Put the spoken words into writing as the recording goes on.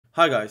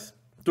Hi guys,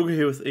 Doug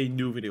here with a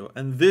new video,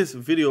 and this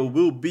video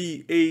will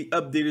be a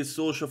updated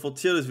soul shuffle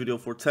tier list video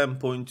for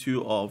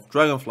 10.2 of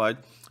Dragonflight.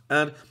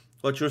 And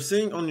what you're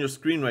seeing on your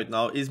screen right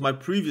now is my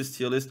previous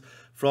tier list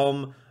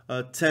from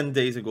 10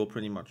 days ago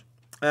pretty much.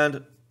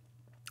 And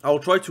I'll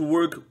try to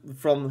work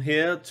from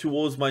here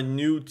towards my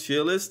new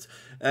tier list,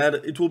 and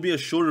it will be a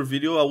shorter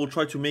video. I will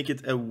try to make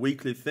it a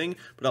weekly thing,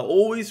 but I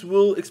always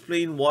will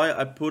explain why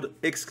I put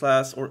X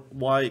class or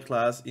Y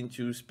class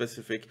into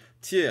specific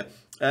tier.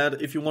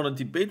 And if you want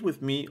to debate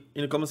with me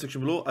in the comment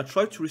section below, I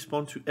try to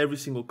respond to every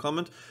single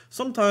comment.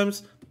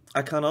 Sometimes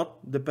I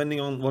cannot, depending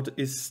on what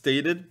is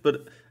stated,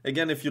 but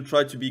again, if you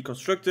try to be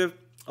constructive,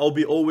 I'll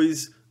be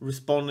always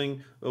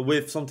responding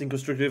with something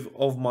constructive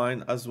of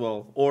mine as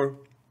well, or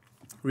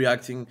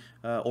reacting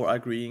or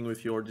agreeing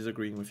with you or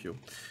disagreeing with you.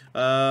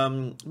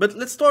 But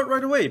let's start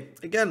right away.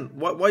 Again,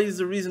 why is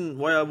the reason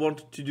why I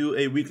want to do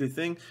a weekly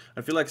thing?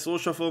 I feel like Soul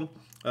Shuffle,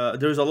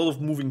 there's a lot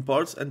of moving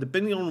parts, and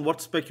depending on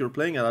what spec you're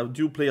playing, and I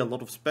do play a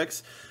lot of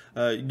specs,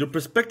 the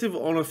perspective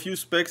on a few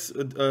specs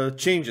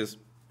changes.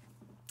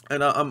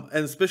 And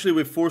especially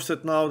with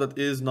 4-set now, that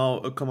is now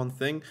a common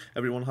thing.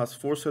 Everyone has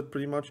 4-set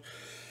pretty much.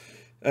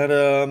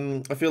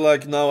 And I feel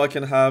like now I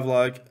can have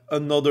like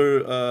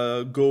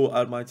another go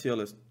at my tier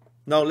list.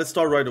 Now let's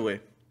start right away.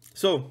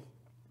 So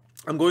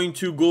I'm going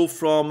to go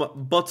from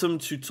bottom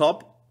to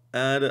top,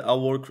 and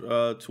I'll work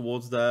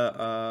towards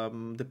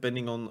that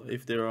depending on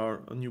if there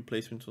are new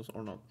placements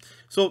or not.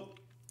 So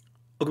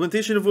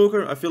Augmentation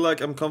Evoker, I feel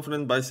like I'm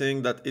confident by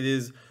saying that it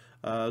is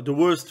the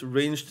worst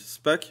ranged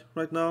spec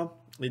right now.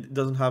 It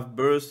doesn't have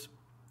burst.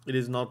 It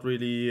is not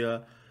really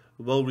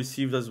well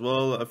received as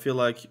well. I feel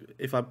like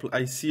if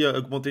I see an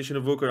Augmentation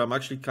Evoker, I'm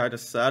actually kind of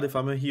sad if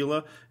I'm a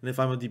healer, and if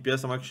I'm a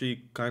DPS, I'm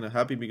actually kind of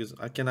happy because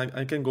I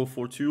can go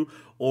 4-2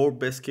 or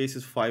best case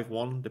is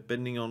 5-1,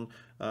 depending on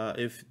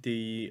if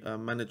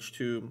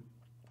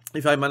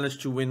I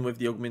manage to win with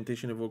the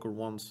Augmentation Evoker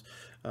once.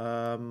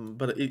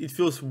 But it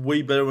feels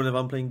way better whenever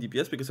I'm playing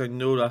DPS because I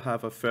know that I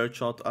have a fair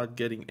shot at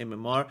getting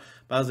MMR.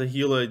 But as a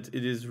healer, it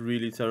is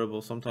really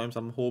terrible. Sometimes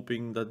I'm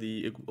hoping that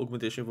the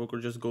Augmentation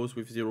Evoker just goes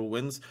with 0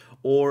 wins,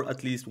 or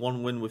at least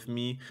 1 win with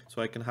me,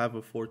 so I can have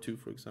a 4-2,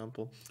 for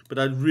example. But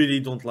I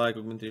really don't like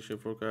Augmentation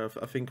Evoker.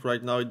 I think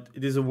right now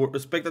it is a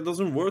spec that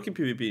doesn't work in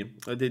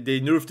PvP. They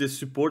nerfed this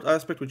support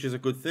aspect, which is a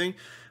good thing,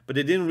 but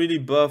they didn't really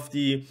buff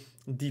the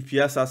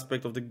DPS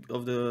aspect of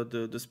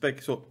the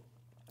spec, so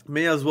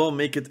may as well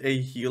make it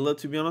a healer,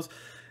 to be honest.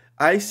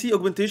 I see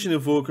Augmentation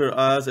Evoker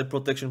as a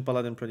protection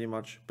paladin pretty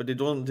much, but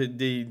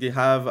they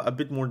have a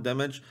bit more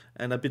damage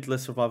and a bit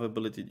less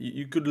survivability.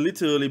 You could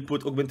literally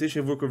put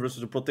Augmentation Evoker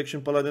versus a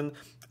protection paladin,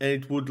 and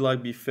it would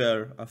like be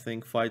fair, I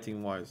think,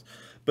 fighting wise.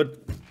 But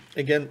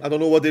again, I don't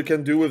know what they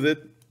can do with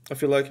it. I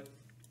feel like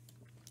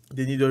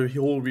they need a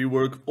whole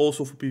rework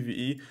also for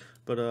PvE,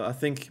 but I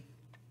think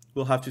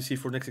we'll have to see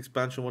for next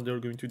expansion what they're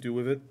going to do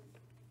with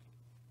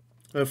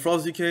it.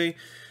 Frost Decay,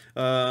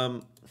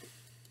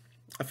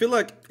 I feel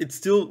like it's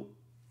still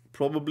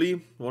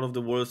probably one of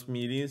the worst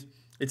medias.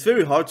 It's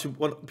very hard to,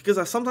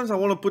 because sometimes I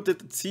want to put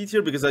it at C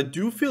tier because I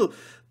do feel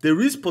there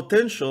is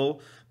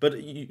potential, but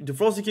the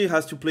Frost Decay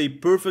has to play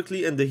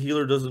perfectly, and the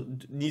healer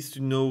needs to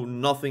know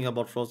nothing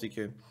about Frost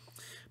Decay.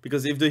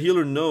 Because if the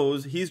healer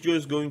knows, he's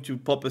just going to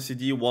pop a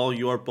CD while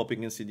you are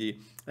popping a CD.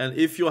 And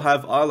if you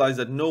have allies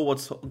that know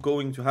what's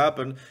going to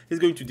happen, he's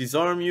going to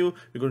disarm you.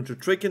 You're going to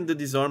trick in the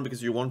disarm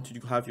because you want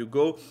to have your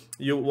go.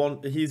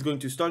 He's going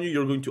to stun you.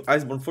 You're going to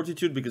Iceborne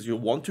Fortitude because you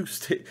want to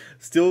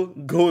still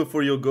go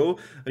for your go.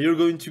 You're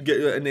going to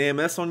get an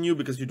AMS on you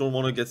because you don't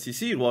want to get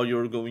CC'd while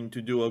you're going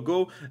to do a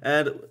go.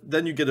 And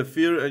then you get a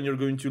fear and you're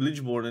going to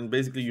Lichborn, and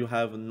basically you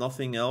have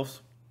nothing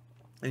else.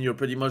 And you're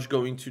pretty much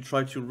going to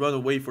try to run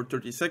away for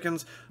 30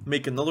 seconds,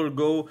 make another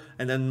go,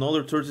 and then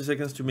another 30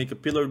 seconds to make a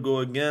pillar go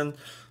again.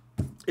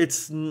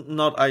 It's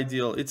not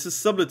ideal. It's a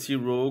subtlety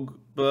rogue,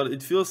 but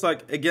it feels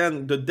like,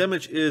 again, the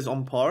damage is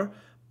on par,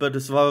 but the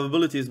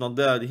survivability is not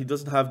there. He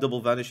doesn't have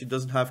double vanish, he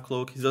doesn't have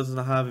cloak, he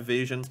doesn't have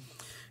evasion.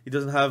 He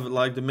doesn't have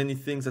like the many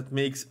things that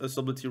makes a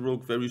subtlety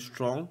rogue very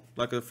strong.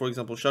 Like for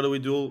example, Shadowy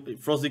Duel,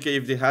 Frost Decay,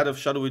 if they had a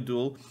Shadowy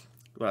Duel,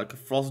 like a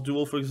Frost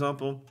Duel for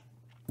example,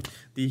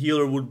 the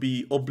healer would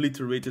be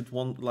obliterated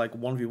like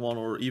 1v1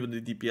 or even the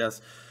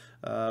DPS.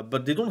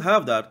 But they don't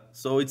have that,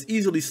 so it's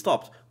easily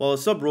stopped. While a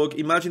sub-rogue,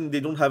 imagine they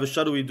don't have a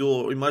Shadowy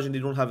Duel, or imagine they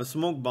don't have a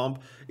smoke bomb,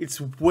 it's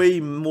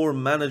way more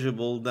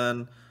manageable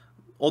than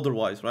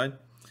otherwise, right?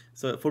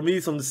 So for me,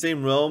 it's on the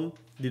same realm.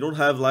 They don't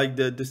have like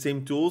the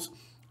same tools,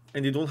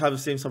 and they don't have the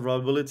same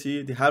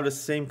survivability. They have the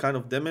same kind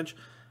of damage,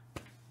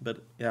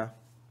 but yeah,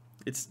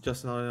 it's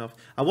just not enough.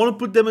 I want to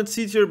put them at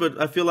C tier,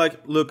 but I feel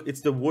like, look,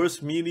 it's the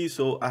worst melee,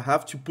 so I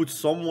have to put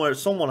someone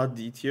at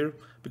D tier,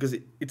 because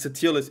it's a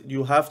tier list.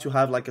 You have to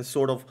have like a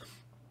sort of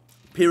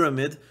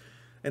pyramid,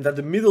 and that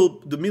the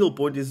middle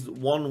point is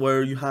one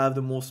where you have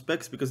the most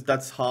specs, because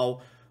that's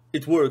how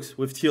it works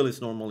with tier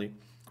lists normally.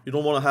 You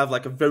don't want to have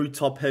like a very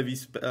top heavy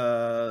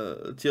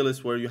tier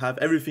list where you have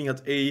everything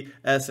at A,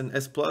 S, and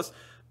S+,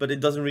 but it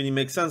doesn't really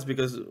make sense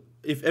because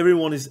if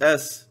everyone is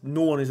S,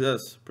 no one is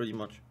S, pretty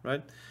much,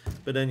 right?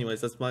 But anyways,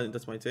 that's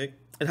my take.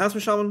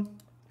 Enhancement Shaman.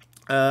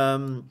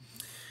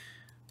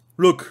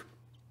 Look,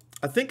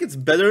 I think it's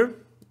better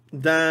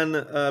than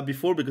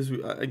before because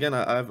again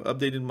I've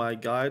updated my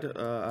guide.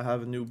 I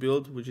have a new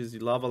build, which is the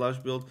Lava Lash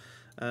build,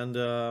 and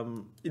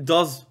it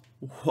does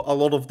a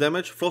lot of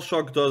damage. Frost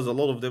Shock does a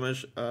lot of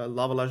damage.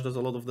 Lava Lash does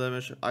a lot of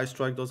damage. Ice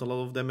Strike does a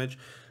lot of damage.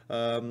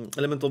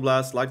 Elemental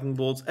Blast, Lightning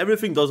Bolts,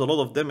 everything does a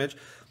lot of damage.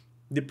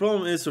 The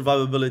problem is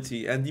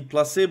survivability, and the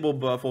placebo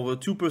buff of a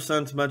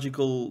 2%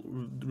 magical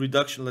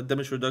reduction, like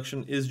damage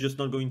reduction, is just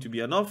not going to be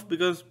enough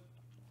because,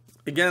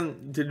 again,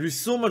 there is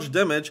so much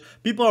damage,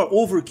 people are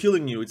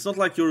overkilling you. It's not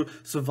like you're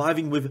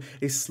surviving with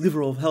a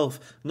sliver of health.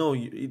 No,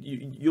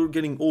 you're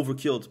getting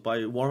overkilled by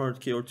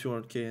 100k or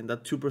 200k, and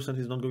that 2%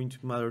 is not going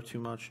to matter too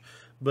much.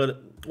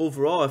 But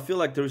overall, I feel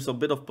like there is a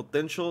bit of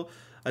potential.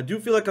 I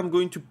do feel like I'm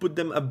going to put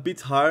them a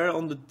bit higher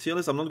on the tier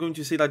list. I'm not going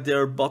to say that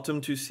they're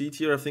bottom to C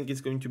tier. I think it's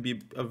going to be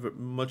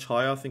much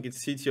higher. I think it's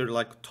C tier,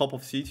 like top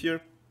of C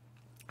tier.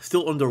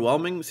 Still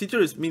underwhelming. C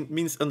tier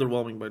means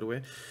underwhelming, by the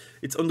way.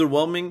 It's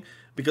underwhelming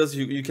because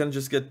you can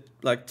just get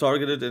like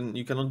targeted and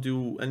you cannot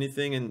do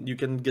anything, and you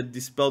can get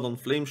dispelled on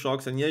flame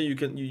shocks. And yeah, you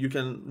can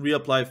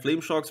reapply flame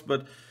shocks,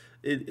 but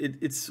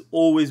it's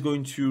always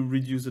going to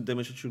reduce the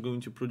damage that you're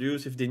going to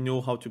produce if they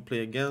know how to play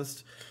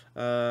against.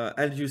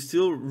 And you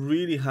still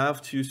really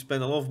have to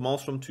spend a lot of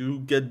Maelstrom to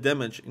get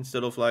damage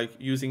instead of like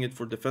using it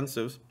for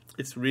defensives.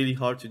 It's really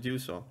hard to do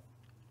so.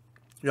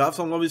 You have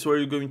some lobbies where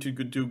you're going to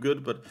do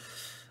good, but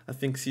I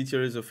think C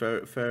tier is a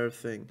fair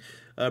thing.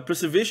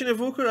 Preservation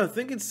Evoker, I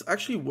think it's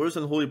actually worse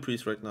than Holy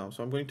Priest right now,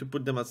 so I'm going to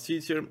put them at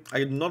C tier.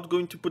 I'm not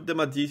going to put them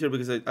at D tier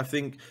because I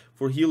think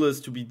for healers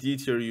to be D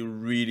tier, you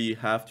really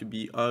have to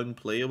be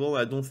unplayable.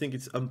 I don't think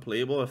it's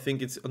unplayable. I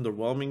think it's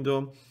underwhelming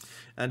though.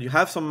 And you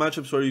have some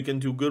matchups where you can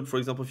do good. For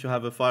example, if you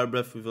have a Fire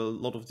Breath with a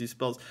lot of these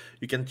spells,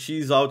 you can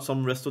cheese out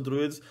some resto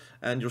druids,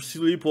 and your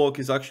Sleepwalk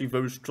is actually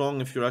very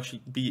strong if you're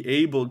actually be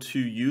able to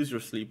use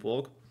your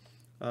Sleepwalk.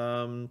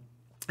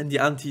 And the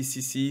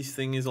anti-CC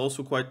thing is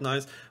also quite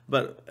nice,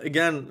 but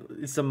again,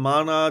 it's the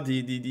mana,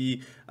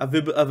 the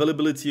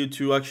availability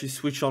to actually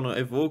switch on an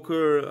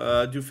evoker.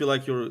 I do feel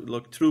like your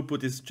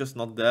throughput is just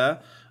not there,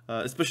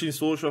 especially in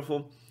Soul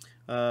Shuffle.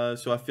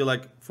 So I feel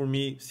like for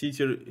me, C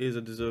tier is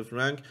a deserved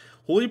rank.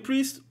 Holy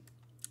Priest,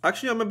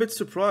 actually I'm a bit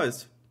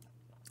surprised.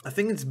 I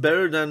think it's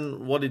better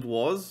than what it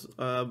was,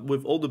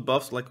 with all the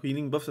buffs, like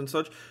healing buffs and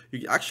such.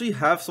 You actually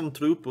have some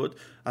throughput.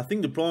 I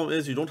think the problem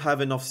is you don't have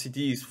enough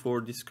CDs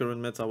for this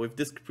current meta. With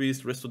Disc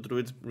Priest, Resto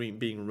Druids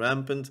being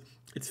rampant,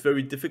 it's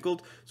very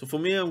difficult. So for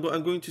me, I'm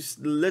going to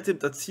let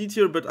it at C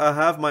tier, but I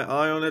have my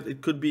eye on it.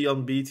 It could be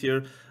on B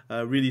tier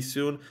really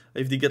soon.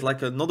 If they get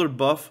like another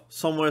buff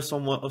somewhere,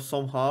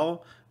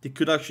 somehow, they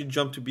could actually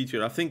jump to B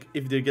tier. I think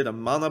if they get a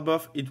mana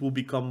buff, it will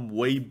become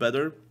way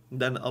better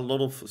than a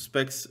lot of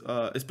specs,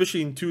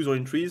 especially in 2s or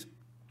in 3s.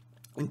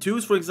 In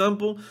 2s, for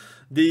example,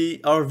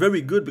 they are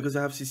very good because they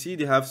have CC,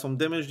 they have some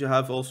damage, they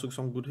have also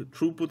some good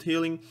throughput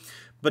healing,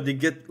 but they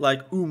get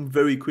like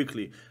very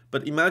quickly.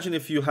 But imagine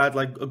if you had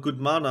like a good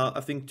mana,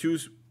 I think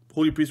 2s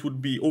Holy Priest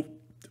would be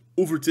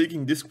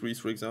overtaking Disc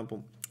Priest, for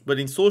example. But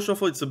in Soul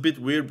Shuffle, it's a bit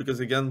weird because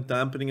again,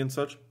 dampening and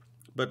such.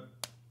 But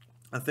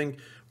I think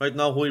right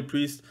now, Holy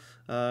Priest,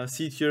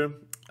 C tier,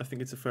 I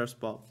think it's a fair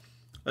spot.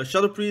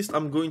 Shadow Priest,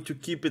 I'm going to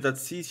keep it at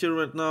C tier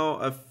right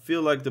now. I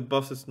feel like the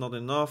buffs is not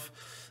enough,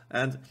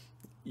 and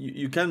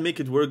you can make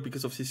it work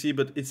because of CC,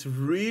 but it's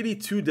really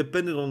too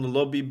dependent on the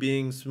lobby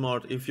being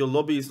smart. If your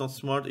lobby is not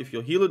smart, if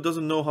your healer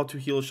doesn't know how to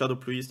heal Shadow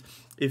Priest,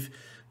 if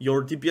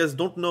your DPS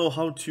don't know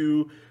how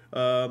to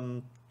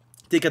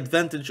take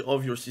advantage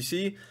of your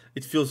CC,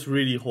 it feels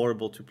really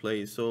horrible to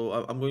play. So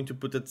I'm going to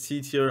put it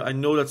C tier. I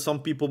know that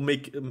some people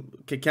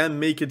can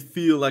make it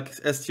feel like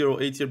S tier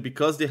or A tier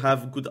because they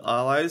have good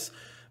allies.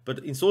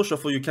 But in Soul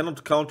Shuffle, you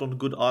cannot count on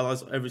good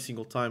allies every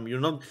single time.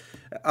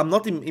 I'm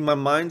not in my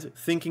mind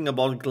thinking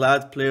about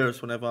glad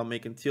players whenever I'm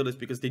making tier lists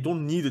because they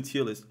don't need a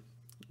tier list.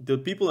 The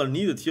people that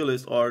need a tier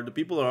list are the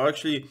people that are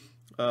actually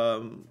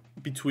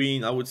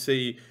between, I would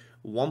say,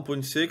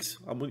 1.6.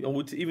 I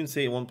would even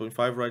say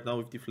 1.5 right now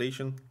with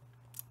deflation,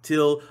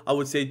 till I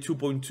would say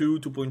 2.2,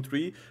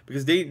 2.3,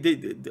 because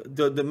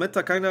the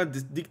meta kind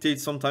of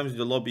dictates sometimes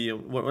the lobby.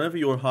 Whenever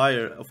you're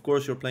higher, of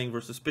course you're playing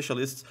versus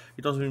specialists.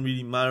 It doesn't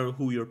really matter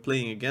who you're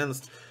playing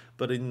against.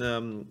 But in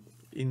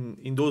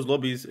those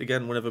lobbies,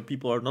 again, whenever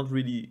people are not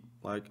really,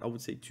 like, I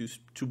would say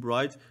too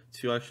bright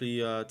to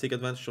actually take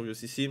advantage of your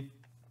CC,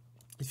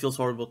 it feels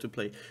horrible to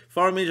play.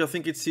 Fire Mage, I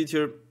think it's C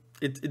tier.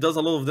 It does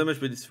a lot of damage,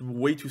 but it's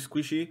way too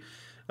squishy.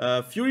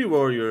 Fury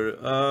Warrior.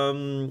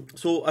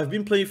 So I've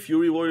been playing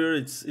Fury Warrior.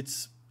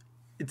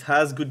 It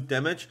has good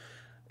damage.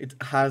 It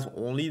has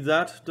only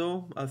that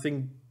though. I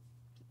think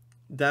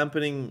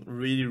dampening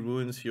really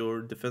ruins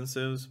your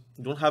defensives.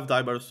 You don't have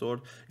Die by the Sword.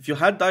 If you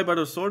had Die by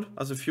the Sword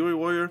as a Fury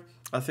Warrior,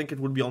 I think it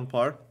would be on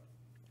par.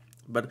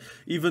 But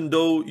even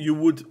though you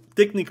would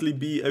technically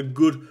be a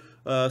good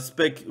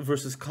spec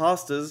versus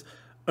casters,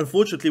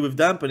 unfortunately, with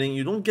dampening,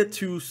 you don't get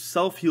to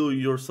self-heal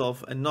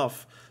yourself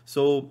enough.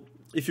 So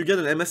if you get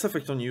an MS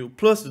effect on you,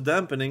 plus the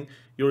dampening,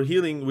 your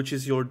healing, which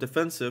is your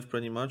defensive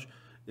pretty much,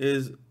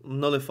 is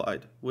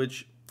nullified.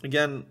 Which,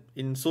 again,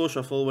 in Soul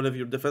Shuffle, whenever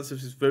your defensive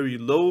is very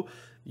low,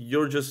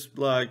 you're just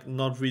like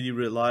not really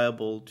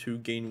reliable to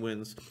gain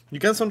wins. You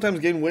can sometimes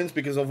gain wins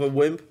because of a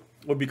wimp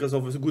or because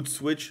of a good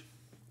switch.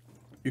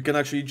 You can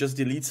actually just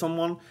delete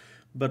someone,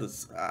 but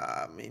it's,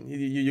 I mean,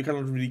 you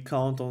cannot really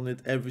count on it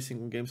every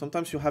single game.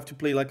 Sometimes you have to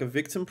play like a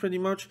victim pretty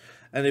much,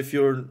 and if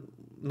you're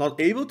not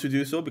able to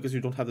do so because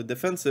you don't have the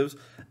defensives,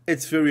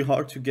 it's very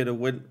hard to get a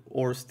win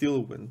or steal a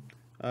win.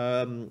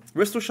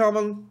 Resto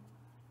Shaman,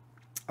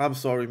 I'm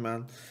sorry,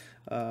 man.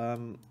 I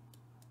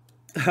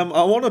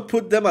want to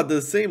put them at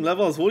the same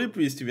level as Holy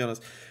Priest, to be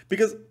honest,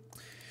 because,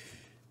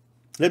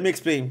 let me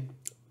explain.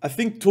 I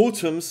think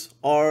totems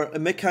are a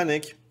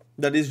mechanic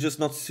that is just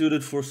not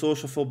suited for Soul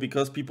Shuffle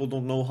because people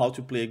don't know how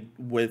to play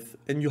with,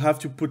 and you have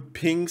to put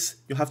pings,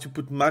 you have to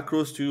put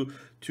macros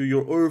to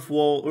your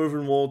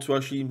earthen wall to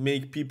actually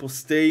make people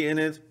stay in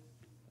it.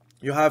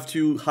 You have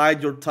to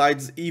hide your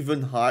tides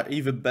even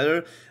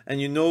better,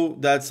 and you know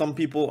that some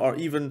people are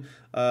even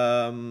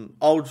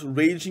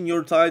outraging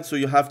your tides, so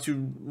you have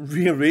to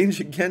rearrange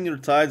again your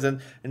tides,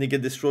 and they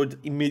get destroyed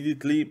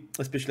immediately,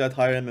 especially at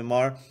higher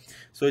MMR.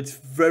 So it's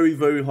very,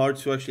 very hard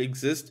to actually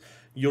exist.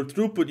 Your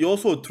throughput, you're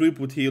also a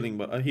throughput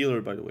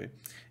healer, by the way.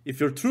 If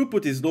your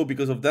throughput is low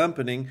because of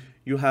dampening,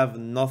 you have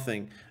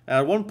nothing.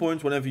 At one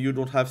point, whenever you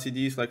don't have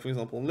CDs, like for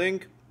example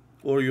Link,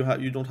 or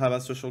you don't have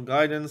ancestral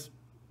guidance,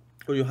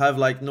 or you have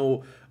like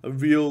no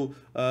real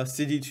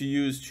CD to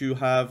use to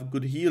have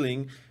good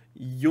healing,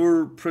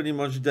 you're pretty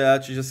much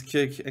dead. You just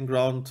kick and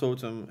ground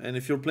totem. And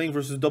if you're playing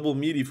versus double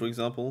melee, for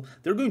example,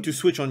 they're going to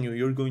switch on you.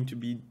 You're going to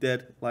be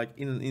dead like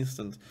in an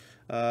instant.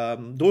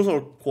 Those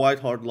are quite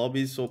hard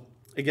lobbies. So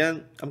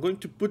again, I'm going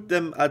to put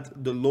them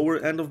at the lower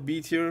end of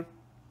B tier,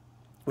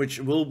 which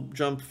will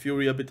jump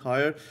Fury a bit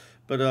higher,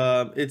 but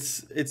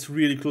it's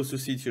really close to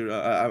C tier.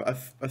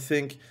 I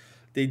think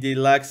they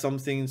lack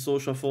something in Soul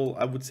Shuffle.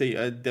 I would say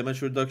a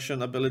damage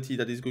reduction ability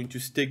that is going to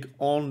stick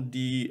on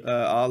the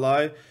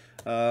ally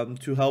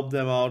to help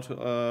them out,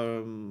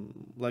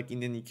 like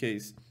in any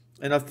case.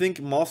 And I think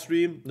the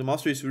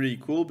mastery is really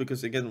cool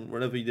because again,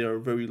 whenever they are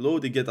very low,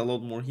 they get a lot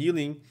more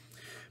healing.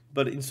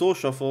 But in Soul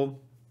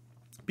Shuffle,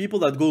 people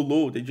that go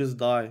low, they just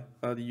die.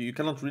 You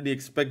cannot really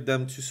expect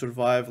them to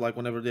survive like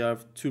whenever they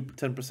have 10%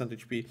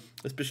 HP,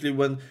 especially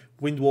when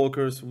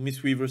windwalkers,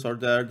 mistweavers are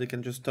there. They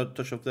can just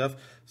touch of death.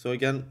 So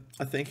again,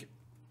 I think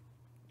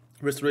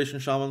restoration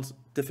shamans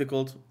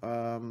difficult.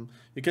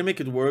 You can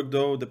make it work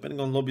though. Depending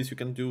on lobbies, you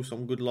can do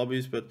some good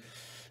lobbies, but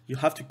you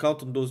have to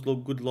count on those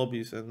good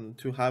lobbies and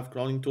to have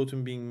grounding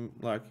totem being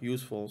like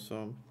useful.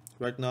 So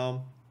right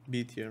now,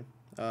 B tier.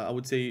 I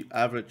would say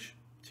average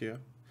tier.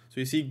 So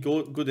you see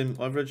good and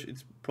average,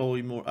 it's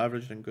probably more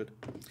average than good.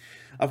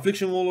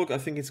 Affliction Warlock, I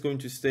think it's going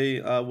to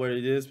stay where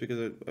it is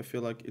because I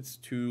feel like it's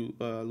too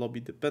lobby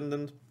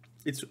dependent.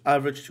 It's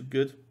average to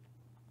good,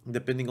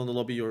 depending on the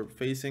lobby you're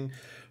facing.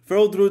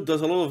 Feral Druid does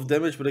a lot of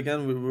damage, but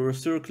again, we're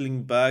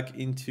circling back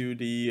into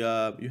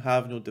the you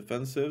have no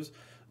defensives.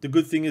 The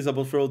good thing is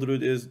about Feral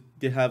Druid is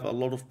they have a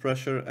lot of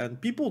pressure, and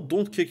people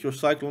don't kick your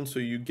Cyclone, so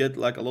you get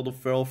like a lot of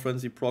Feral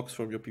Frenzy procs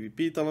from your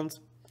PvP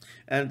talents.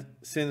 And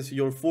since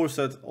your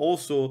foresight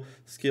also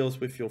scales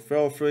with your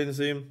Feral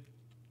Frenzy,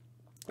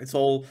 it's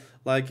all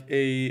like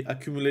a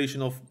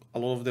accumulation of a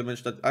lot of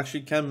damage that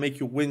actually can make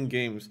you win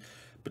games.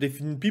 But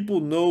if people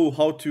know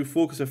how to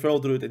focus a Feral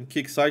Druid and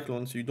kick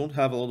Cyclones, you don't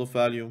have a lot of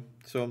value.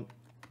 So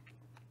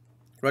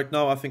right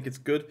now I think it's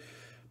good,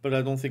 but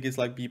I don't think it's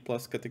like B+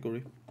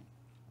 category.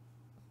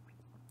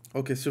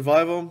 Okay,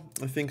 Survival.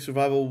 I think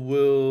Survival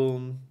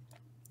will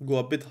go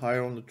a bit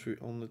higher on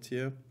the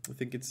tier. I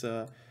think it's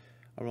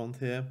around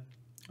here.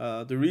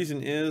 The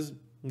reason is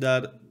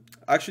that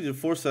actually the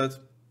foresight,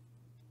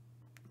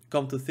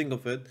 come to think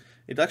of it,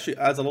 it actually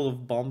adds a lot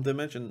of bomb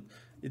damage and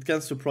it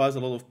can surprise a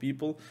lot of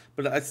people.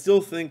 But I still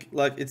think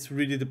like it's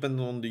really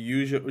dependent on the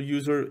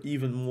user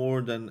even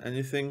more than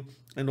anything,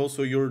 and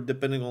also you're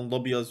depending on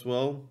lobby as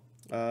well.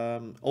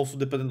 Also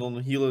dependent on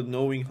the healer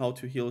knowing how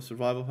to heal a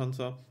survival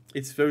hunter.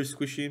 It's very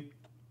squishy.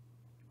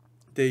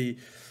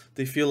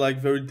 They feel like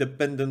very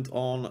dependent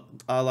on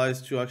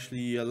allies to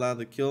actually land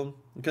a kill.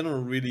 You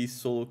cannot really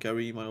solo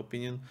carry, in my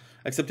opinion,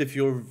 except if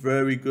you're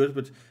very good.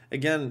 But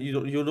again, you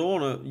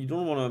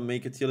don't wanna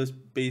make a tier list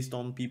based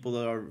on people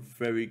that are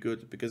very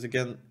good, because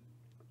again,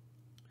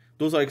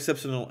 those are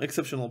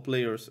exceptional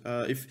players.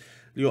 If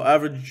your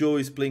average Joe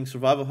is playing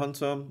survival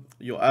hunter,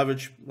 your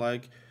average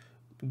like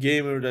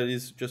gamer that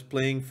is just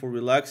playing for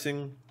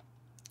relaxing,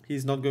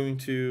 he's not going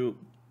to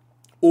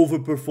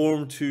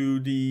overperform to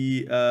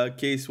the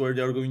case where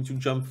they are going to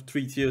jump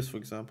 3 tiers, for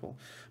example.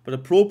 But a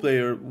pro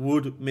player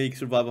would make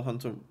survival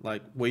hunter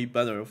like way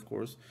better, of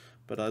course,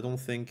 but I don't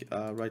think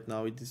right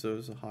now it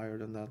deserves a higher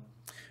than that.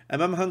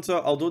 Hunter,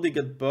 although they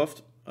get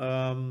buffed,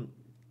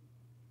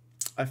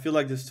 I feel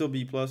like they still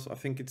B+. I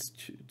think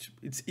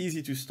it's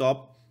easy to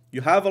stop.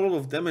 You have a lot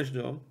of damage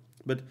though,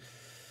 but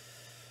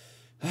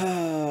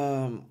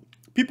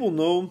People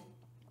know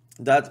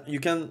that you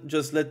can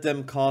just let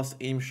them cast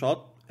aim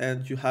shot,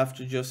 and you have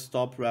to just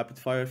stop rapid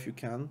fire if you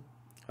can.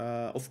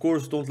 Of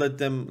course, don't let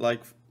them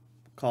like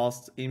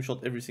cast aim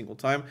shot every single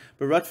time,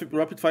 but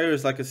rapid fire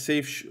is like a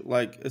safe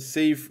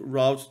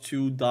route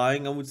to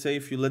dying, I would say,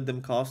 if you let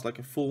them cast like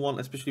a full one,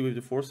 especially with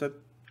the foresight.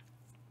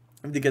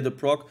 If they get the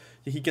proc,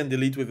 he can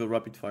delete with a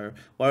rapid fire.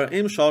 While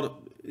aim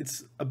shot,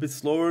 it's a bit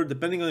slower,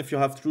 depending on if you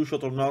have true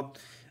shot or not.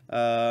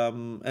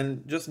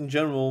 And just in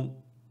general,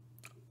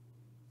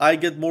 I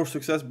get more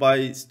success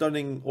by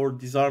stunning or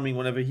disarming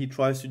whenever he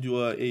tries to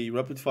do a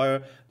rapid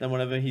fire than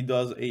whenever he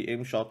does a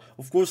aim shot.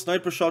 Of course,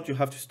 sniper shot, you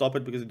have to stop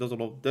it because it does a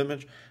lot of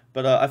damage.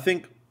 But I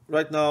think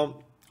right now,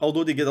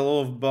 although they get a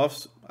lot of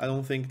buffs, I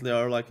don't think they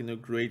are like in a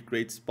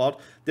great spot.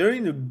 They're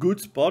in a good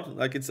spot,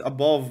 like it's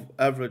above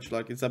average,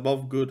 like it's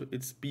above good,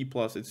 it's B+.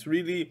 It's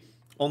really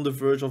on the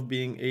verge of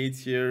being A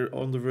tier,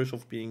 on the verge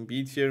of being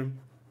B tier.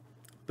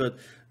 But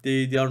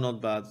they are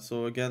not bad.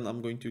 So again,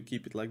 I'm going to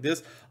keep it like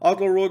this.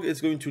 Outlaw Rogue is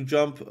going to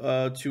jump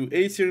to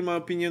A tier in my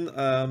opinion.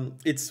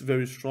 It's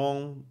very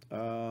strong.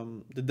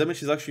 The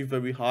damage is actually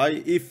very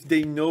high if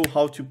they know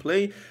how to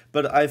play.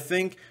 But I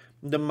think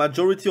the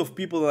majority of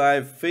people that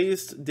I've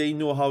faced, they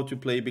know how to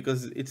play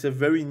because it's a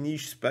very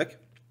niche spec.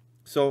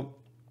 So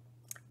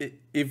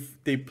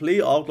if they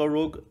play Outlaw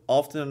Rogue,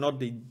 often or not,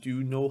 they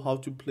do know how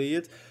to play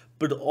it.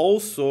 But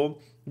also,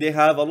 they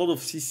have a lot of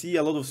CC,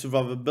 a lot of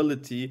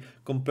survivability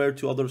compared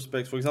to other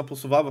specs. For example,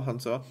 Survivor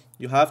Hunter,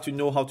 you have to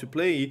know how to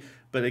play,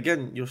 but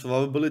again, your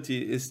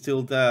survivability is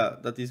still there.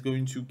 That is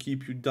going to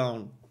keep you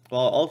down.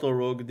 While Outlaw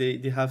Rogue, they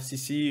have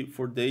CC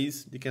for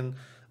days. They can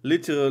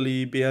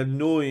literally be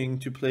annoying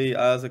to play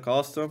as a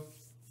caster.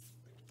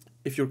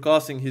 If you're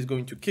casting, he's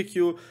going to kick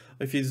you.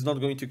 If he's not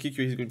going to kick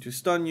you, he's going to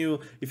stun you.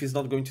 If he's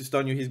not going to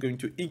stun you, he's going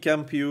to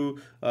E-camp you.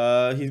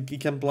 He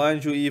can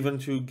blind you even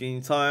to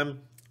gain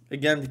time.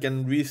 Again, they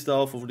can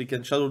re-stealth or they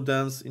can shadow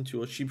dance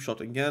into a cheap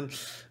shot again.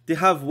 They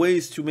have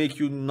ways to make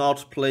you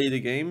not play the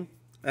game.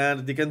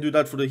 And they can do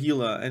that for the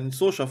healer. And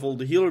Soul Shuffle,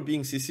 the healer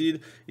being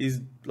CC'd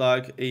is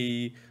like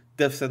a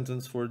death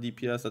sentence for a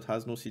DPS that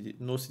has no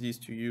CDs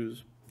to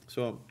use.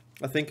 So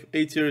I think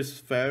A tier is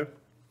fair.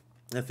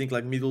 I think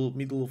like middle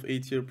of A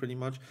tier pretty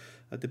much,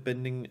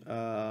 depending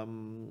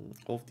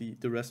of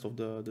the rest of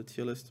the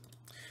tier list.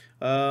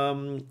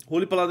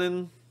 Holy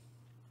Paladin,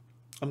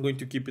 I'm going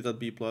to keep it at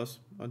B+.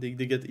 I think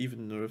they get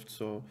even nerfed,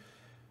 so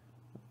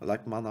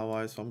like mana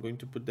wise, so I'm going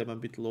to put them a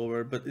bit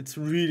lower. But it's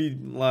really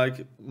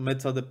like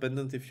meta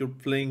dependent. If you're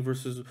playing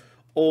versus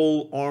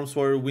all arms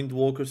warrior,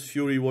 windwalkers,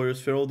 fury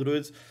warriors, feral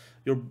druids,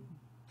 your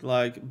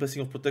like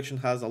blessing of protection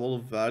has a lot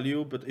of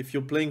value. But if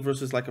you're playing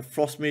versus like a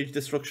frost mage,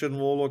 destruction,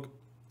 warlock,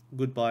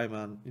 goodbye,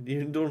 man.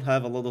 You don't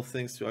have a lot of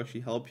things to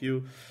actually help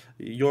you.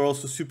 You're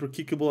also super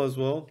kickable as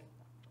well.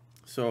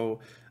 So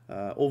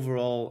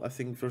overall, I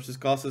think versus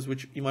casters,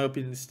 which in my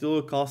opinion is still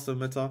a caster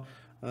meta,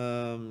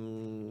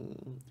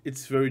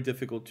 it's very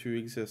difficult to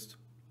exist.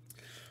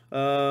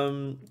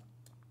 Fistweaver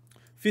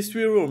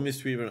or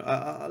mistweaver?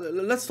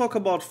 Let's talk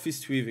about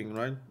fistweaving,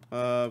 right?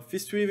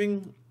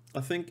 Fistweaving,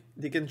 I think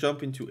they can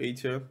jump into A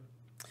tier.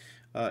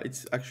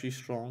 It's actually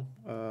strong.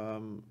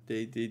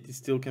 They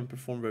still can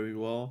perform very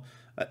well.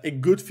 A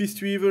good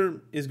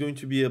Fistweaver is going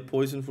to be a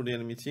poison for the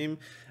enemy team,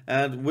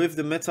 and with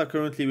the meta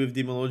currently with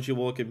demonology,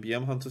 warlock, and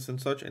BM hunters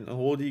and such, and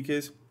unholy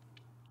case,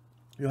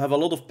 you have a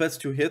lot of pets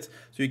to hit,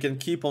 so you can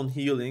keep on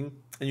healing,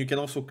 and you can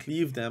also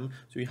cleave them,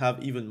 so you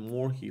have even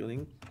more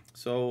healing.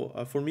 So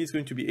for me, it's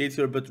going to be A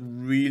tier, but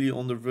really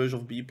on the verge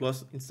of B+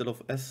 instead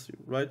of S,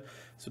 right?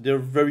 So they're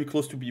very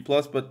close to B+,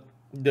 but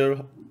they're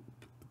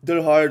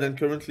higher than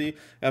currently.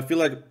 I feel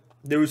like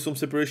there is some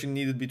separation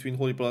needed between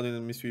Holy Paladin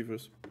and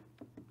Mistweavers,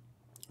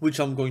 which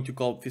I'm going to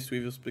call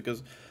Fistweavers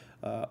because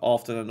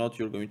often or not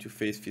you're going to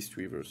face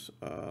Fistweavers.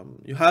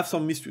 You have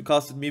some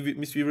casted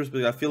Mistweavers,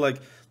 but I feel like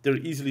they're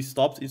easily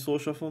stopped in Soul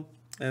Shuffle,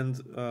 and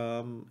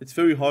it's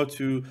very hard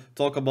to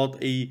talk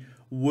about a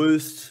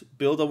worst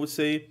build, I would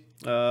say,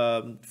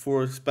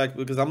 for a spec,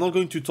 because I'm not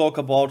going to talk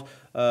about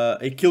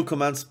a kill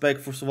command spec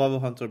for Survival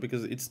Hunter,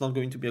 because it's not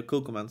going to be a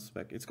kill command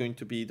spec. It's going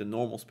to be the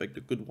normal spec, the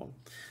good one.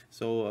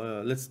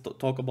 So let's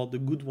talk about the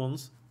good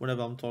ones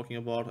whenever I'm talking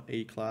about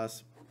a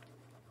class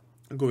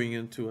going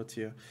into a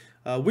tier.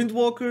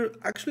 Windwalker,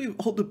 actually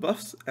all the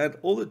buffs and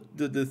all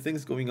the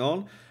things going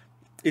on,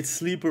 it's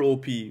sleeper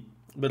OP.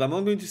 But I'm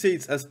not going to say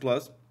it's S+.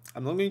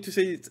 I'm not going to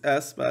say it's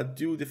S, but I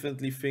do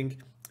definitely think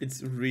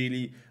it's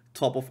really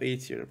top of A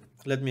tier.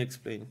 Let me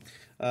explain.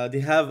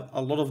 They have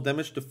a lot of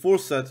damage. The 4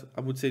 set,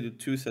 I would say the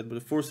 2 set, but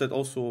the 4 set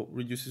also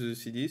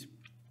reduces the CDs.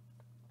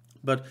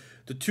 But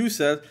the 2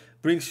 set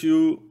brings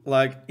you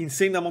like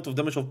insane amount of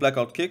damage of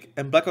Blackout Kick,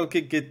 and Blackout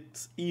Kick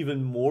gets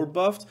even more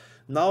buffed.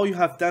 Now you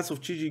have Dance of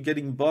Chi-Ji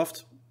getting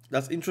buffed.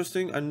 That's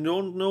interesting. I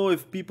don't know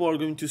if people are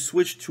going to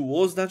switch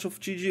towards Dance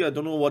of Chi-Ji. I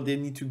don't know what they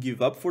need to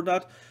give up for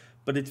that.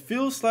 But it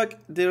feels like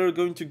they're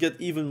going to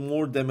get even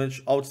more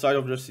damage outside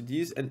of their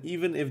CDs. And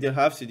even if they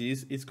have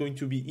CDs, it's going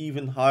to be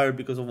even higher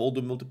because of all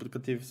the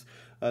multiplicatives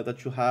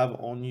that you have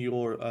on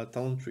your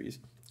talent trees.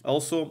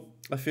 Also,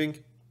 I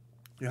think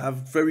You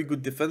have very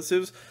good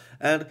defensives,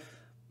 and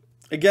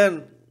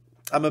again,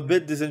 I'm a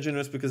bit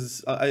disingenuous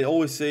because I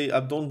always say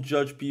I don't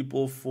judge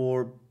people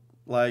for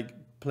like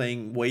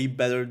playing way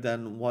better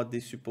than what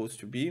they're supposed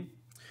to be.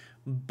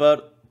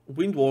 But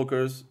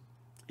windwalkers,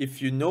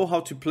 if you know how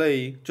to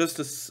play just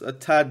a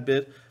tad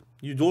bit,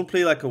 you don't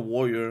play like a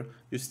warrior.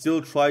 You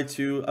still try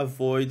to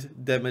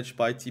avoid damage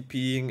by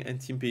TPing and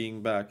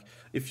TPing back.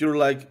 If you're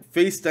like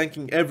face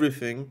tanking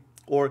everything,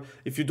 or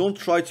if you don't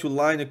try to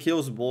line a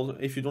chaos bolt,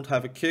 if you don't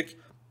have a kick,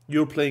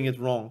 you're playing it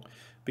wrong.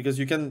 Because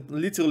you can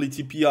literally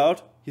TP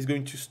out, he's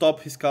going to stop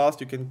his cast,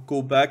 you can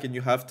go back and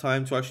you have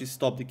time to actually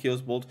stop the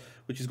chaos bolt,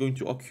 which is going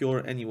to occur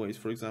anyways,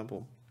 for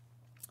example.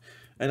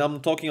 And I'm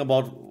talking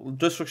about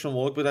destruction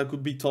walk, but I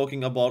could be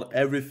talking about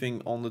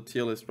everything on the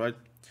tier list, right?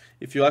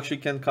 If you actually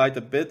can kite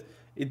a bit,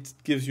 it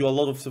gives you a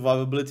lot of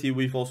survivability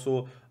with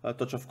also a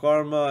touch of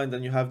karma, and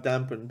then you have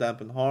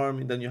dampen harm,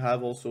 and then you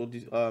have also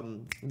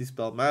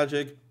dispel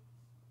magic.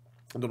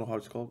 I don't know how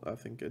it's called, I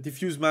think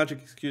diffuse magic,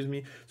 excuse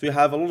me. So you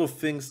have a lot of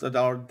things that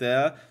are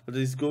there that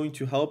is going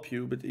to help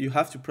you, but you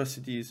have to press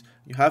these.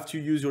 You have to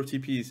use your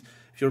TPs.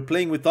 If you're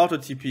playing without a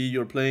TP,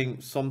 you're playing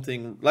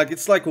something like,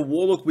 it's like a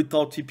warlock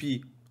without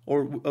TP,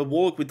 or a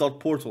warlock without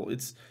portal.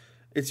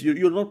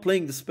 You're not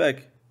playing the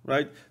spec,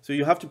 right? So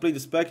you have to play the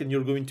spec, and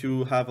you're going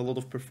to have a lot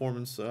of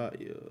performance,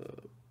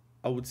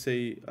 I would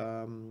say,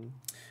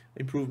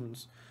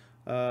 improvements.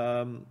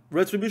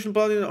 Retribution,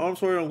 Paladin, and Arms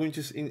Warrior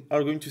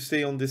are going to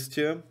stay on this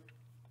tier.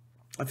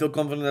 I feel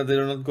confident that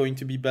they're not going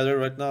to be better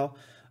right now,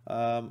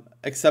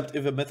 except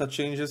if a meta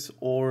changes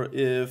or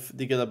if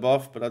they get a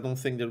buff, but I don't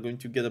think they're going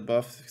to get a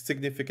buff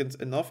significant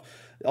enough.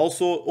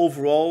 Also,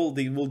 overall,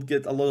 they will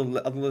get a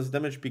lot less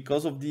damage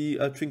because of the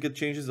trinket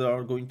changes that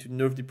are going to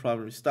nerf the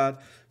primary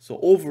stat. So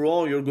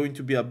overall, you're going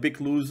to be a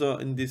big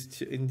loser in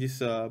this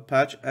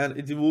patch, and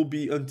it will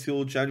be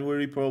until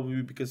January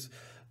probably, because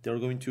they're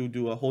going to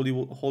do a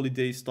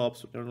holiday stop,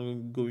 so they're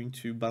not going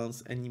to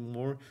balance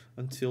anymore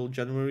until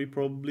January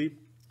probably.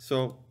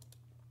 So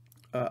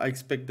I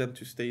expect them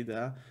to stay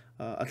there.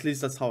 At least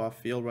that's how I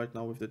feel right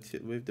now with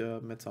the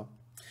meta.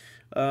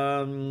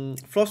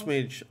 Frost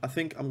Mage, I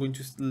think I'm going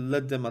to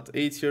let them at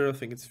 8 here. I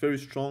think it's very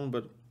strong,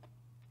 but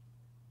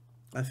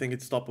I think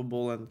it's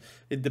stoppable, and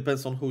it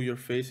depends on who you're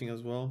facing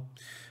as well.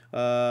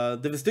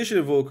 Devastation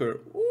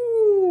Evoker,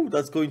 ooh,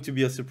 that's going to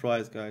be a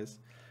surprise, guys.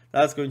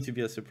 That's going to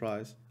be a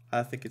surprise.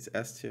 I think it's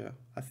S tier.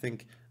 I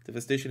think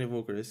Devastation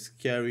Evoker is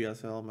scary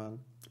as hell, man.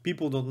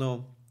 People don't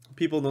know.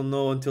 People don't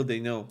know until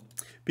they know.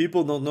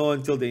 People don't know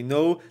until they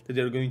know that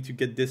they're going to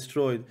get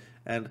destroyed.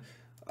 And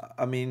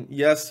I mean,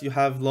 yes, you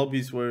have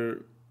lobbies where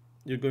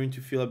you're going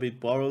to feel a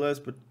bit powerless,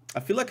 but I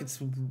feel like it's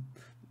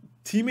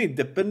teammate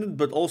dependent,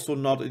 but also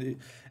not.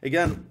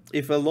 Again,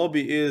 if a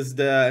lobby is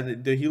there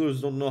and the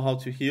healers don't know how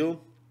to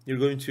heal, you're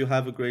going to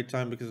have a great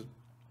time, because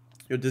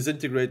you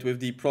disintegrate with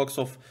the procs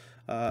of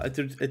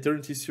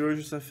Eternity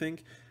Surges, I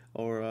think.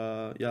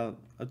 Or yeah,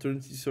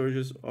 Eternity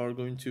Surges are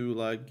going to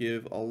like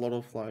give a lot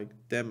of like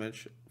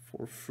damage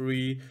for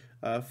free.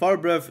 Fire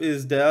Breath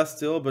is there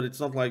still, but it's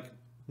not like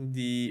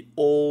the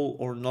all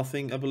or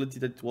nothing ability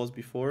that it was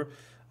before.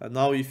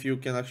 Now if you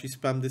can actually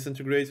spam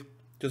Disintegrate,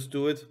 just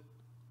do it.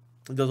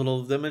 It does a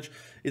lot of damage.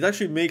 It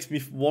actually makes me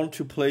want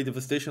to play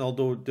Devastation,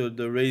 although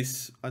the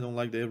race, I don't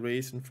like the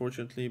race,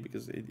 unfortunately,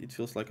 because it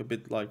feels like a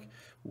bit like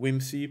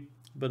whimsy.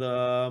 But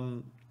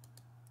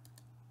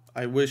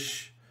I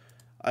wish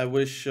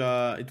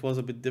it was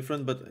a bit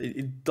different, but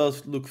it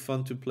does look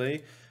fun to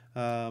play.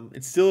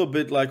 It's still a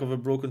bit like of a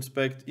broken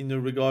spec in the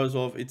regards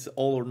of it's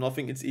all or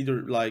nothing. It's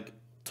either like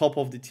top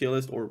of the tier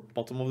list or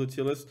bottom of the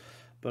tier list.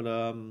 But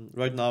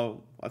right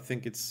now, I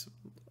think it's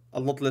a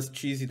lot less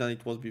cheesy than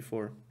it was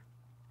before.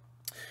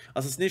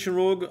 Assassination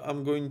Rogue,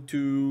 I'm going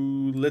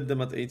to let them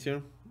at 8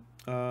 here.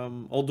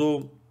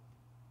 Although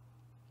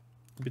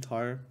a bit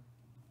higher.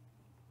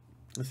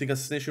 I think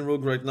Assassination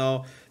Rogue right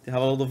now, they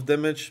have a lot of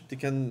damage, they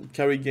can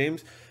carry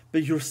games,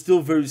 but you're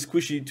still very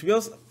squishy. To be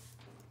honest,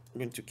 I'm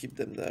going to keep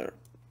them there.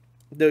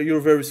 You're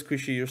very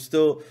squishy. You're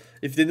still,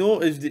 if they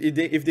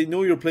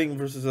know you're playing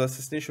versus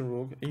Assassination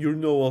Rogue, and you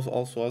know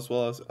also as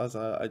well as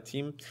a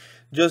team,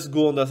 just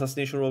go on the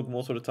Assassination Rogue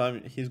most of the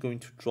time. He's going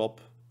to drop,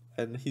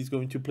 and he's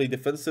going to play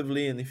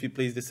defensively, and if he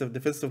plays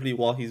defensively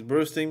while he's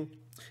bursting,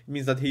 it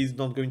means that he's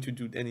not going to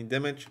do any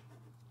damage.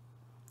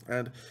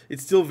 And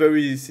it's still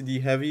very CD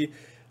heavy.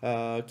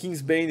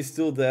 King's Bane is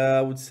still there,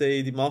 I would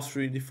say.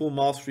 The full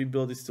mastery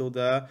build is still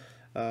there.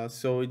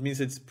 So it means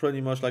it's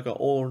pretty much like an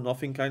all or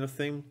nothing kind of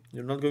thing.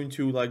 You're not going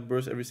to like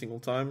burst every single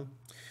time.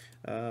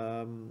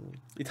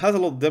 It has a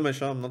lot of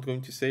damage, I'm not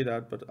going to say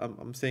that, but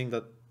I'm saying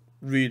that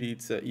really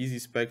it's an easy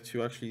spec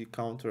to actually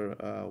counter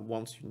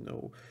once you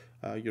know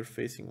you're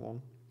facing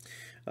one.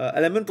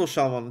 Elemental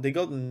Shaman, they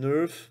got a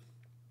nerf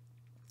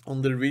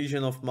on the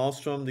region of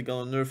Maelstrom. They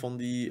got a nerf on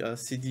the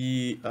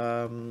CD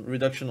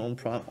reduction on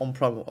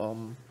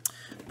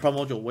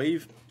Primordial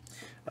Wave.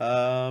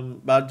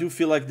 But I do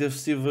feel like they're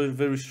still very,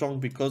 very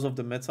strong because of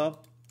the meta.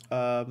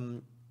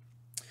 I'm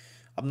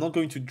not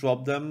going to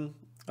drop them.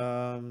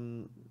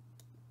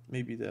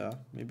 Maybe there,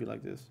 maybe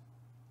like this.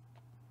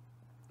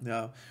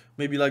 Yeah,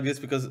 maybe like this,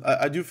 because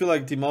I do feel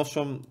like the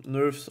Maelstrom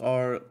nerfs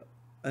are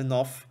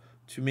enough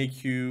to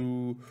make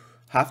you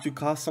have to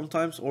cast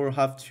sometimes or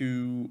have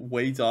to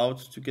wait out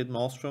to get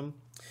Maelstrom.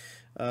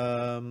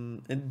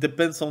 It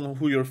depends on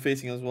who you're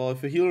facing as well.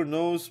 If a healer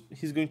knows,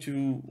 he's going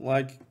to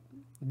like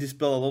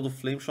dispel a lot of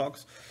flame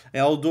shocks,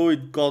 and although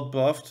it got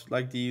buffed,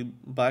 like the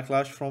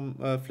backlash from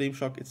flame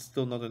shock, it's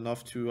still not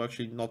enough to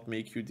actually not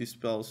make you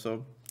dispel.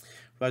 So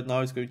right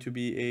now it's going to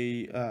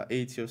be a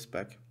A tier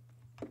spec.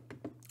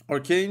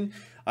 Arcane,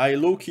 I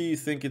low-key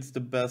think it's the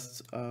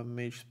best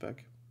mage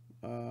spec.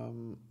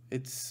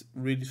 It's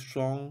really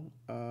strong.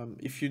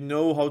 If you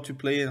know how to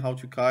play and how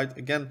to kite,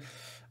 again,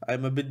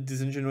 I'm a bit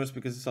disingenuous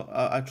because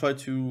I try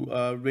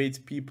to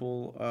rate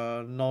people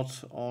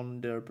not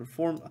on their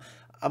perform.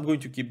 I'm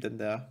going to keep them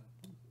there.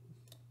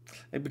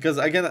 Because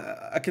again,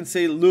 I can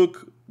say,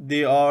 look,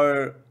 they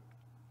are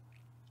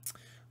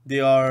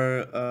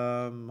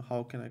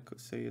how can I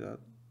say that?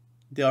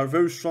 They are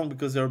very strong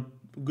because they're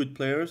good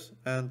players,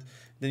 and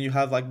then you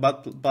have like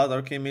bad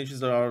arcane mages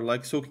that are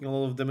like soaking a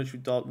lot of damage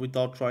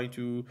without trying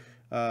to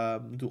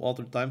do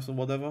alter times and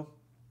whatever,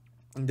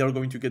 and they're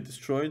going to get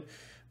destroyed.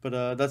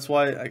 But that's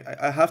why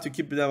I have to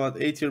keep them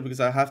at A tier, because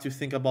I have to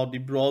think about the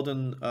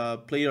broadened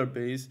player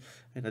base,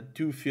 and I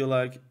do feel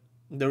like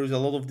there is a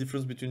lot of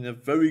difference between a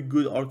very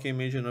good arcane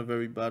mage and a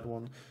very bad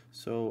one.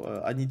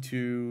 So I need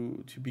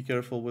to be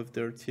careful with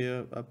their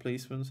tier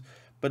placements.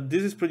 But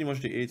this is pretty much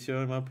the A tier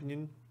in my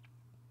opinion.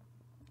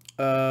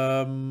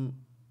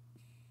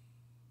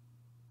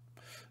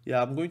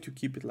 Yeah, I'm going to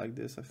keep it like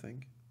this, I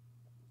think.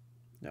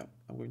 Yeah,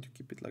 I'm going to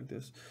keep it like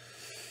this.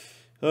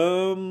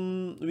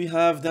 We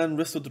have then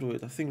Resto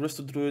Druid. I think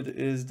Resto Druid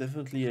is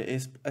definitely a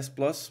S+,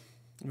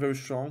 very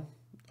strong.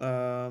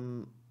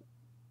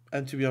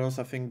 And to be honest,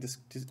 I think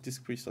this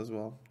priest as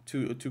well.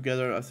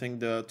 Together, I think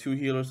the two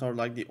healers are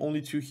like the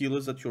only two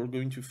healers that you're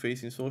going to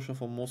face in social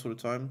for most of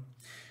the time.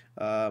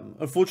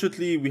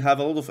 Unfortunately, we have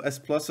a lot of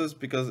S+s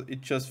because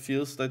it just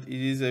feels that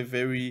it is a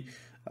very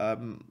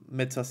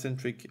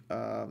meta-centric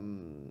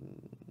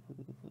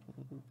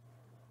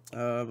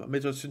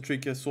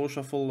soul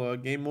shuffle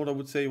game mode, I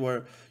would say,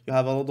 where you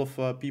have a lot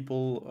of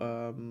people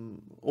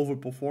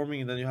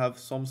overperforming, and then you have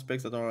some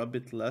specs that are a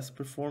bit less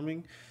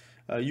performing.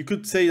 You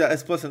could say that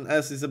S+ and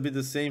S is a bit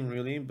the same,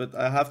 really, but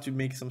I have to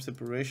make some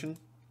separation.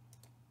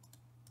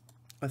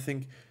 I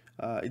think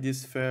it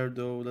is fair,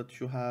 though, that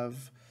you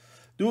have...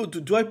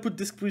 Do I put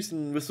Disc Priest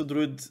and Resto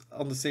Druid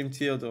on the same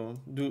tier, though?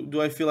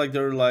 Do I feel like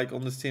they're, like,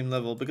 on the same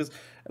level? Because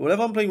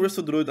whenever I'm playing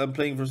Resto Druid, I'm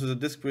playing versus a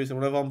Disc Priest, and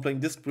whenever I'm playing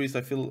Disc Priest,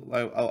 I feel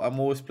like I'm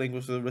always playing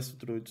versus a Resto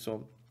Druid,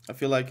 so I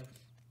feel like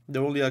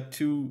there are only, like,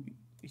 two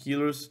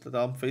healers that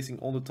I'm facing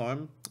all the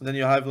time. And then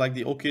you have, like,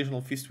 the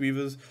occasional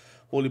Fistweavers,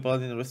 Holy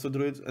Paladin and Resto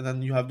Druid, and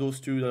then you have those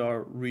two that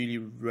are really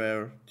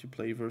rare to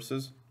play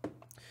versus.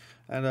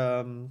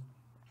 And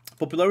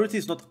popularity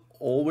is not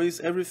always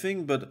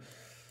everything, but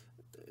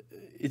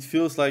it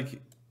feels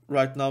like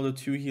right now the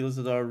two healers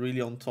that are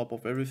really on top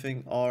of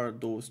everything are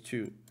those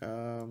two.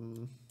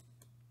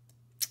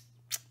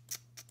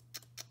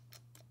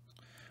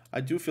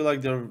 I do feel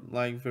like they're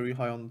like very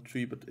high on the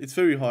tree, but it's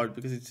very hard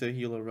because it's a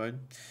healer, right?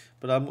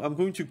 But I'm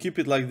going to keep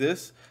it like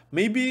this.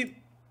 Maybe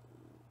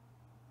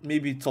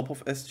top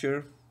of S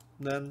tier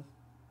then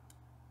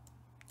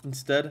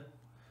instead,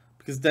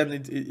 because then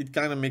it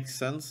kind of makes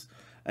sense.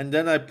 And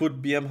then I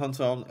put BM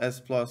Hunter on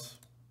S+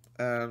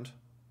 and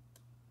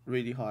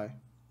really high.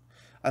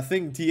 I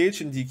think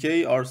DH and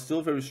DK are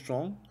still very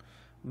strong,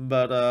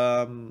 but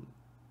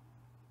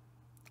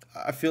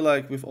I feel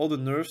like with all the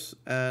nerfs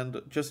and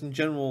just in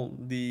general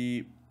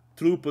the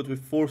throughput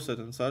with Forset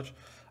and such,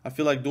 I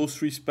feel like those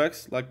three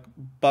specs, like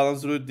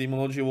Balance Druid,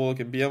 Demonology, Warlock,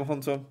 and BM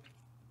Hunter,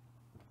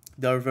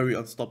 they are very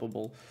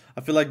unstoppable.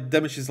 I feel like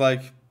damage is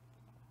like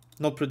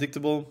not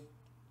predictable.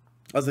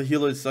 As a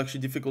healer, it's actually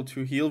difficult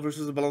to heal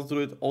versus a Balance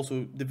Druid,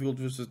 also difficult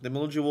versus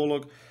Demonology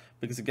Warlock,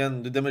 because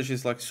again, the damage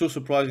is like so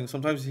surprising.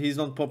 Sometimes he's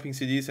not popping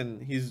CDs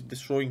and he's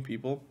destroying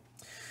people.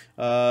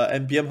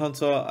 And BM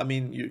Hunter, I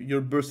mean,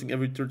 you're bursting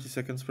every 30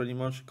 seconds pretty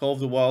much. Call of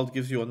the Wild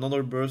gives you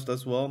another burst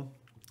as well.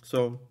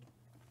 So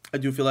I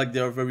do feel like they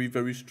are very,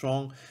 very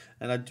strong,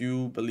 and I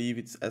do believe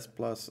it's S+.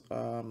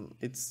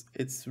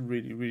 It's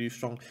really, really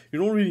strong. You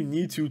don't really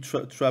need to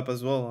trap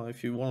as well.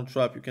 If you want to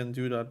trap, you can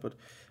do that, but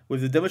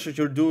with the damage that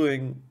you're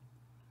doing,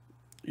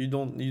 you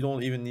don't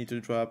even need to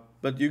trap.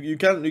 But you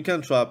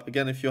can trap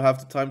again if you have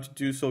the time to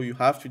do so. You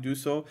have to do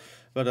so.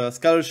 But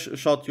scatter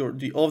shot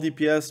the off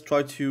DPS.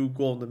 Try to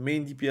go on the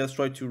main DPS.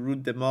 Try to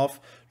root them off.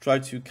 Try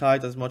to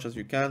kite as much as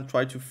you can.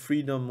 Try to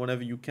free them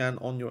whenever you can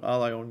on your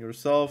ally, on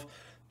yourself.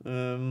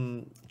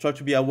 Try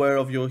to be aware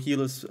of your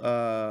healers'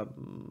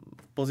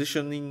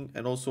 positioning,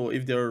 and also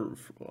if they're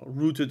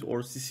rooted or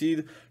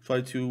CC'd,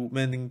 try to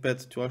mending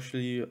pet to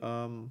actually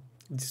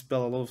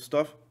dispel a lot of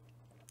stuff.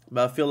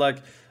 But I feel like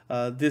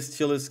this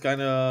tier list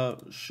kind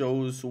of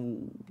shows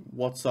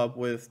what's up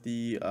with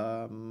the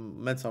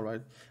meta,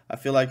 right? I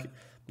feel like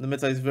the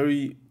meta is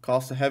very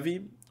cast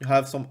heavy. You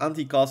have some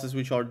anti-casters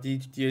which are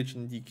DH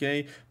and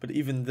DK, but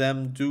even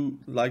them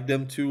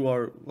two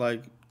are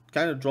like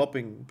kind of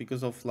dropping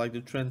because of like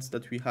the trends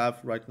that we have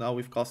right now,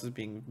 with classes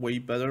being way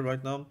better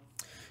right now.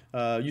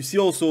 You see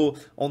also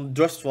on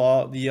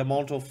Dressfar the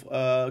amount of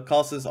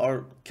classes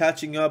are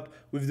catching up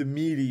with the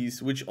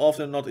melees, which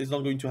often is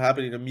not going to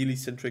happen in a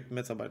melee-centric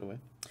meta, by the way.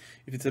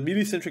 If it's a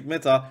melee-centric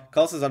meta,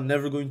 classes are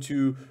never going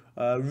to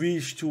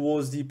reach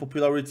towards the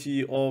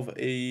popularity of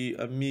a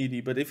melee.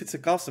 But if it's a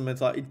custom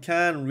meta, it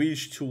can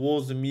reach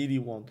towards the melee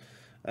one.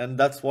 And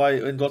that's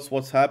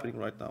what's happening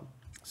right now.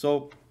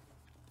 So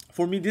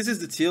for me, this is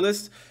the tier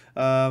list.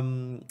 I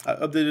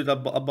updated a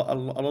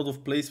lot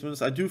of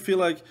placements. I do feel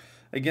like,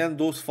 again,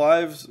 those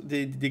 5s,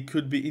 they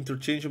could be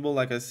interchangeable,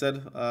 like I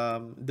said.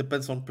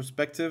 Depends on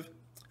perspective.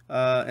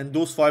 And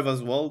those 5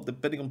 as well,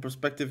 depending on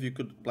perspective, you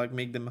could like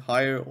make them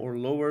higher or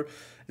lower.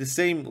 The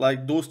same,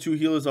 like those 2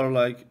 healers are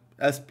like,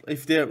 as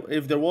if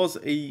there was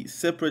a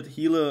separate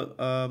healer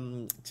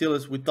tier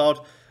list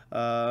without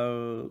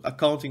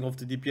accounting of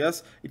the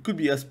DPS, it could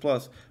be S+.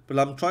 But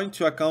I'm trying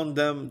to account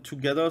them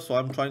together, so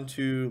I'm trying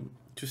to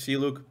see,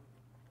 look,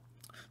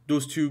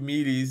 those 2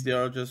 melees, they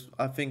are just,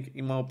 I think,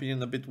 in my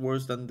opinion, a bit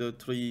worse than the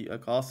 3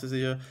 classes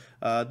here.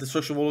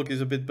 Destruction Warlock is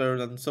a bit better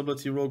than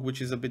Subtlety Rogue,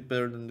 which is a bit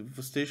better than the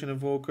Devastation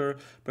Invoker.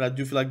 But I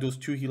do feel like those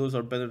 2 healers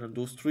are better than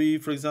those 3,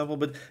 for example.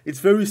 But it's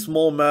very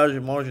small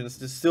margins.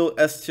 It's still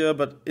S tier,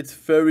 but it's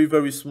very,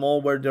 very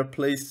small where they're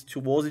placed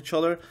towards each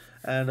other.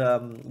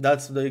 And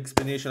that's the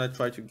explanation I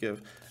try to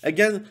give.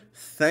 Again,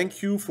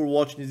 thank you for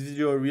watching this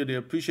video. I really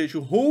appreciate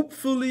you.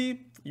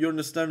 Hopefully, you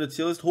understand the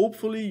tier list.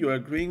 Hopefully, you're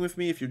agreeing with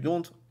me. If you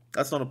don't,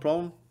 that's not a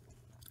problem.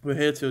 We're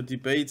here to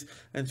debate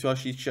and to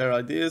actually share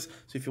ideas.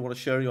 So if you want to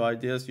share your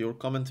ideas, your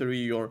commentary,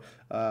 your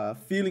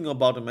feeling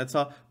about the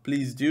meta,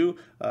 please do.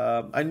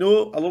 I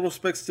know a lot of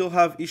specs still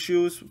have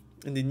issues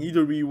and they need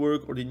a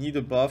rework or they need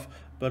a buff,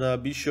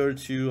 but be sure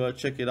to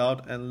check it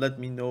out and let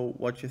me know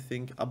what you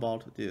think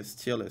about this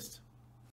tier list.